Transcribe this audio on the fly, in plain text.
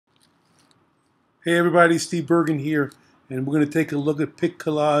Hey everybody, Steve Bergen here, and we're going to take a look at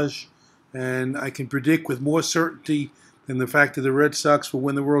PicCollage, and I can predict with more certainty than the fact that the Red Sox will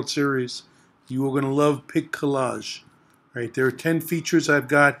win the World Series. You are going to love PicCollage. Right, there are 10 features I've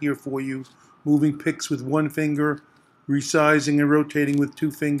got here for you. Moving pics with one finger, resizing and rotating with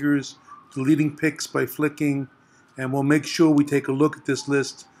two fingers, deleting pics by flicking, and we'll make sure we take a look at this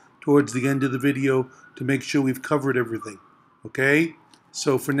list towards the end of the video to make sure we've covered everything. Okay?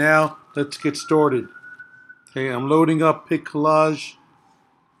 So for now, let's get started. Okay, I'm loading up PicCollage,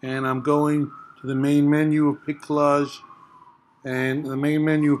 and I'm going to the main menu of PicCollage. And the main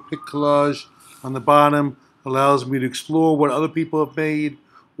menu of PicCollage on the bottom allows me to explore what other people have made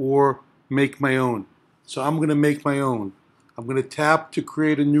or make my own. So I'm going to make my own. I'm going to tap to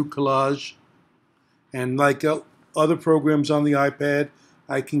create a new collage. And like other programs on the iPad,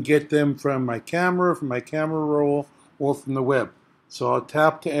 I can get them from my camera roll, or from the web. So I'll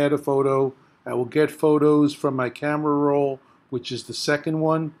tap to add a photo. I will get photos from my camera roll, which is the second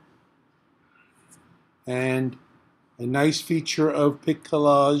one. And a nice feature of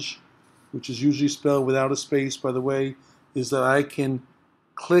PicCollage, which is usually spelled without a space, by the way, is that I can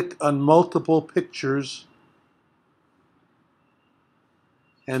click on multiple pictures,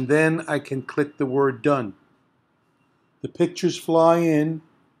 and then I can click the word done. The pictures fly in.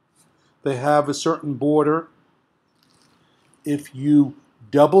 They have a certain border. If you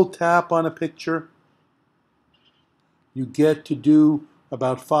double tap on a picture, you get to do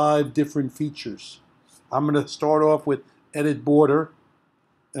about 5 different features. I'm going to start off with edit border,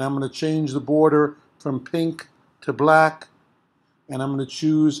 and I'm going to change the border from pink to black, and I'm going to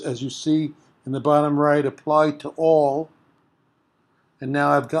choose, as you see in the bottom right, apply to all, and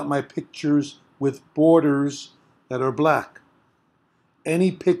now I've got my pictures with borders that are black.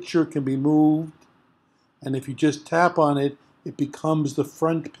 Any picture can be moved, and if you just tap on it, it becomes the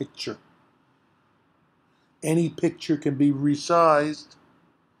front picture. Any picture can be resized,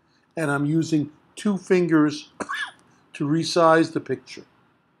 and I'm using 2 fingers to resize the picture.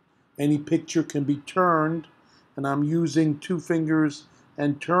 Any picture can be turned, and I'm using 2 fingers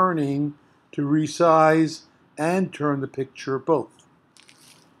and turning to resize and turn the picture both.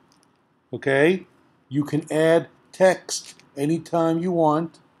 Okay? You can add text anytime you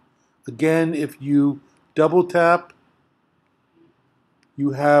want. Again, if you double tap,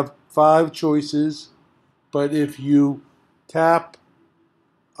 you have 5 choices, but if you tap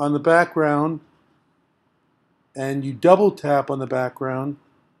on the background and you double tap on the background,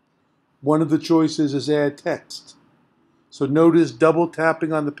 one of the choices is add text. So notice double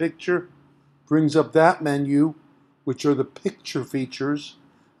tapping on the picture brings up that menu, which are the picture features,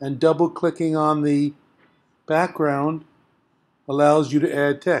 and double clicking on the background allows you to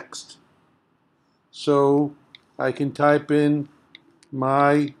add text. So I can type in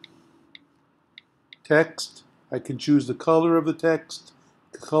my text. I can choose the color of the text,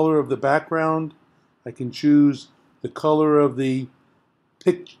 the color of the background. I can choose the color of the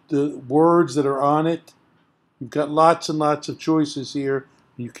words that are on it. You've got lots and lots of choices here.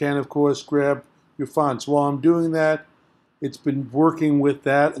 You can, of course, grab your fonts. While I'm doing that, it's been working with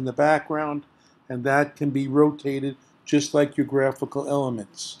that in the background, and that can be rotated just like your graphical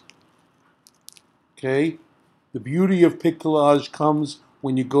elements. Okay? The beauty of PicCollage comes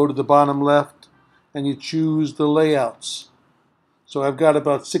when you go to the bottom left and you choose the layouts. So I've got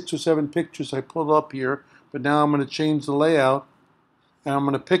about 6 or 7 pictures I pulled up here, but now I'm going to change the layout, and I'm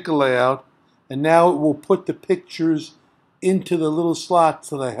going to pick a layout, and now it will put the pictures into the little slots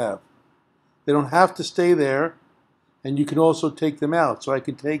that I have. They don't have to stay there, and you can also take them out. So I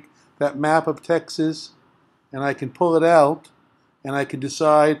can take that map of Texas, and I can pull it out, and I can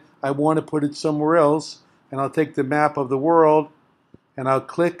decide I want to put it somewhere else, and I'll take the map of the world, and I'll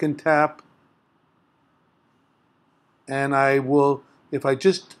click and tap, and I will, if I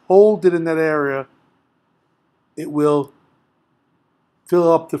just hold it in that area, it will fill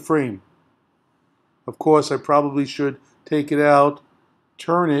up the frame. Of course, I probably should take it out,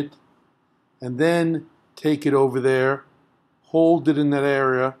 turn it, and then take it over there, hold it in that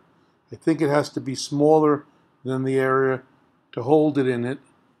area. I think it has to be smaller than the area to hold it in it.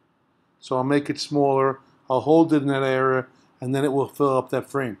 So I'll make it smaller, I'll hold it in that area, and then it will fill up that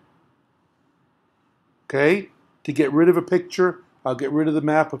frame. Okay? To get rid of a picture, I'll get rid of the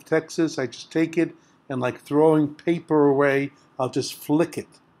map of Texas. I just take it, and like throwing paper away, I'll just flick it.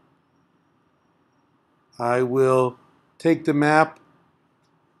 I will take the map,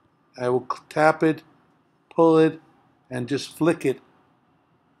 I will tap it, pull it, and just flick it.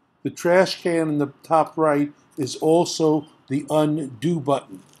 The trash can in the top right is also the undo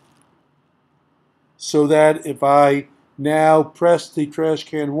button, so that if I now press the trash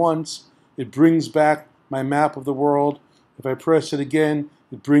can once, it brings back my map of the world. If I press it again,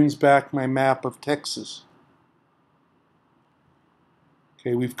 it brings back my map of Texas.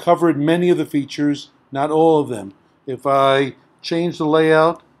 Okay, we've covered many of the features, not all of them. If I change the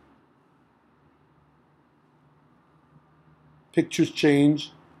layout, pictures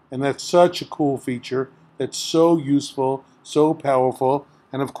change, and that's such a cool feature. That's so useful, so powerful,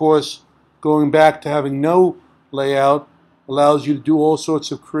 and of course, going back to having no layout allows you to do all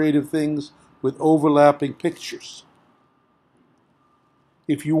sorts of creative things with overlapping pictures.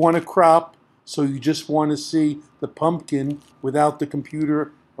 If you want to crop, so you just want to see the pumpkin without the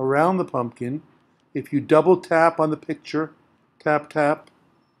computer around the pumpkin, if you double tap on the picture, tap, tap,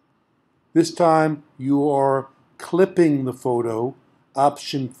 this time you are clipping the photo,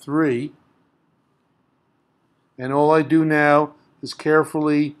 option 3, and all I do now is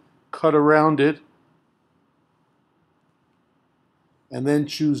carefully cut around it and then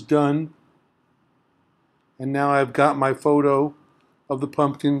choose done, and now I've got my photo of the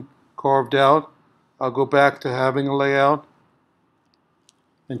pumpkin carved out. I'll go back to having a layout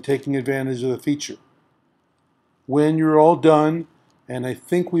and taking advantage of the feature. When you're all done, and I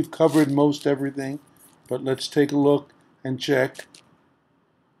think we've covered most everything, but let's take a look and check.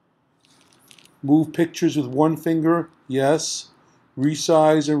 Move pictures with one finger, yes.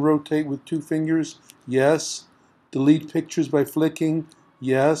 Resize and rotate with 2 fingers, yes. Delete pictures by flicking,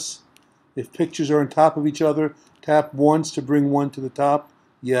 yes. If pictures are on top of each other, tap once to bring one to the top,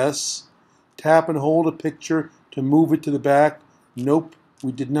 yes. Tap and hold a picture to move it to the back, nope,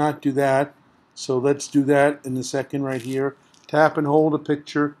 we did not do that. So let's do that in a second right here. Tap and hold a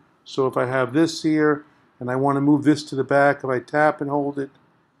picture. So if I have this here and I want to move this to the back, if I tap and hold it,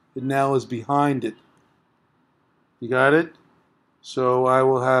 it now is behind it. You got it? So I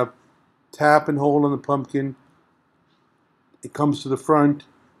will have tap and hold on the pumpkin. It comes to the front,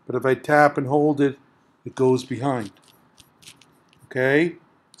 but if I tap and hold it, it goes behind. Okay?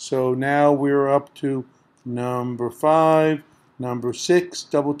 So now we're up to number 5. Number 6,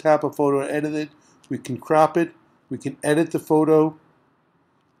 double tap a photo and edit it. We can crop it. We can edit the photo.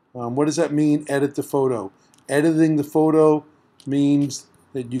 What does that mean, edit the photo? Editing the photo means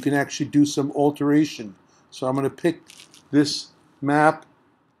that you can actually do some alteration. So I'm going to pick this map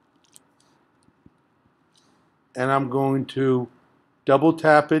and I'm going to double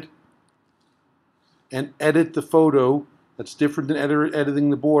tap it and edit the photo. That's different than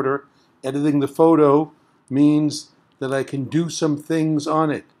editing the border. Editing the photo means that I can do some things on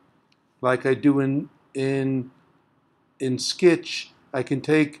it, like I do in Sketch. I can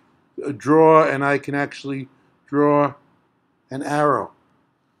take a draw and I can actually draw an arrow.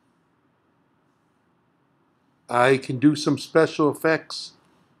 I can do some special effects,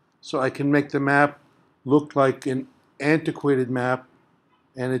 so I can make the map look like an antiquated map,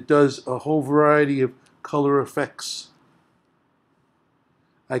 and it does a whole variety of color effects.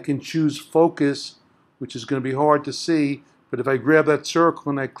 I can choose focus, which is going to be hard to see, but if I grab that circle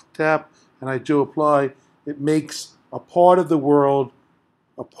and I tap and I do apply, it makes a part of the world,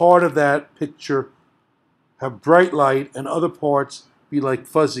 a part of that picture, have bright light and other parts be like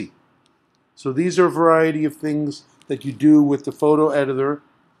fuzzy. So these are a variety of things that you do with the photo editor.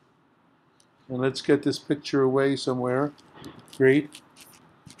 And let's get this picture away somewhere. Great.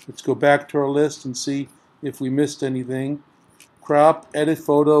 Let's go back to our list and see if we missed anything. Crop, edit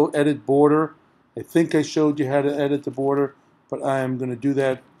photo, edit border. I think I showed you how to edit the border, but I am going to do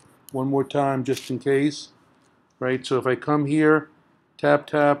that one more time just in case. Right, so if I come here, tap,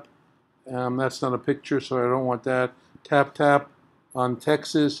 tap, that's not a picture, so I don't want that. Tap, tap on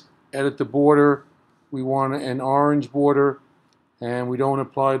Texas, edit the border. We want an orange border, and we don't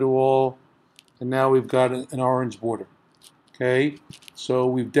apply to all. And now we've got an orange border. Okay, so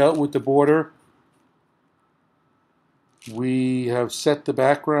we've dealt with the border. We have set the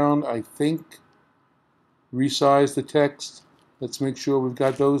background, I think. Resize the text. Let's make sure we've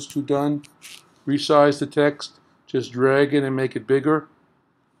got those 2 done. Resize the text. Just drag it and make it bigger.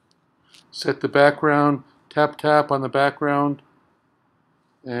 Set the background. Tap, tap on the background.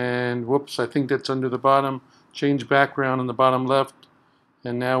 And whoops, I think that's under the bottom. Change background on the bottom left.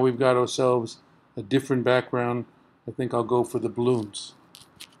 And now we've got ourselves a different background. I think I'll go for the balloons.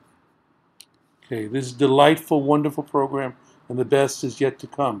 Okay, this is a delightful, wonderful program, and the best is yet to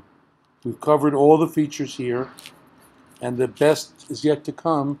come. We've covered all the features here, and the best is yet to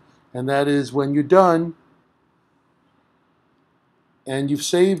come, and that is when you're done, and you've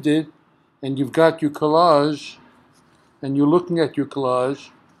saved it, and you've got your collage, and you're looking at your collage,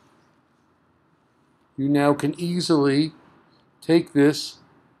 you now can easily take this,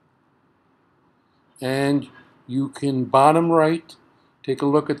 and you can bottom right, Take a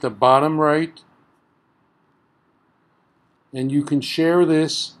look at the bottom right, and you can share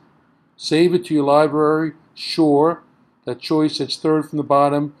this, save it to your library. Sure, that choice that's third from the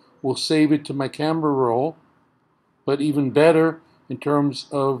bottom will save it to my camera roll, but even better in terms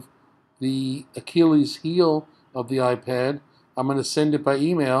of the Achilles heel of the iPad, I'm going to send it by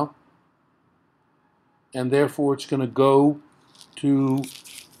email, and therefore it's going to go to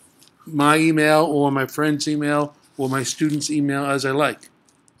my email or my friend's email or my student's email as I like.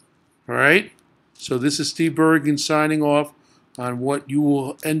 All right? So this is Steve Berrigan signing off on what you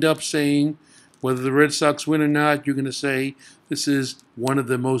will end up saying. Whether the Red Sox win or not, you're going to say this is one of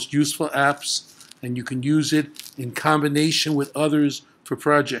the most useful apps, and you can use it in combination with others for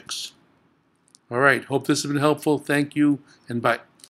projects. All right. Hope this has been helpful. Thank you, and bye.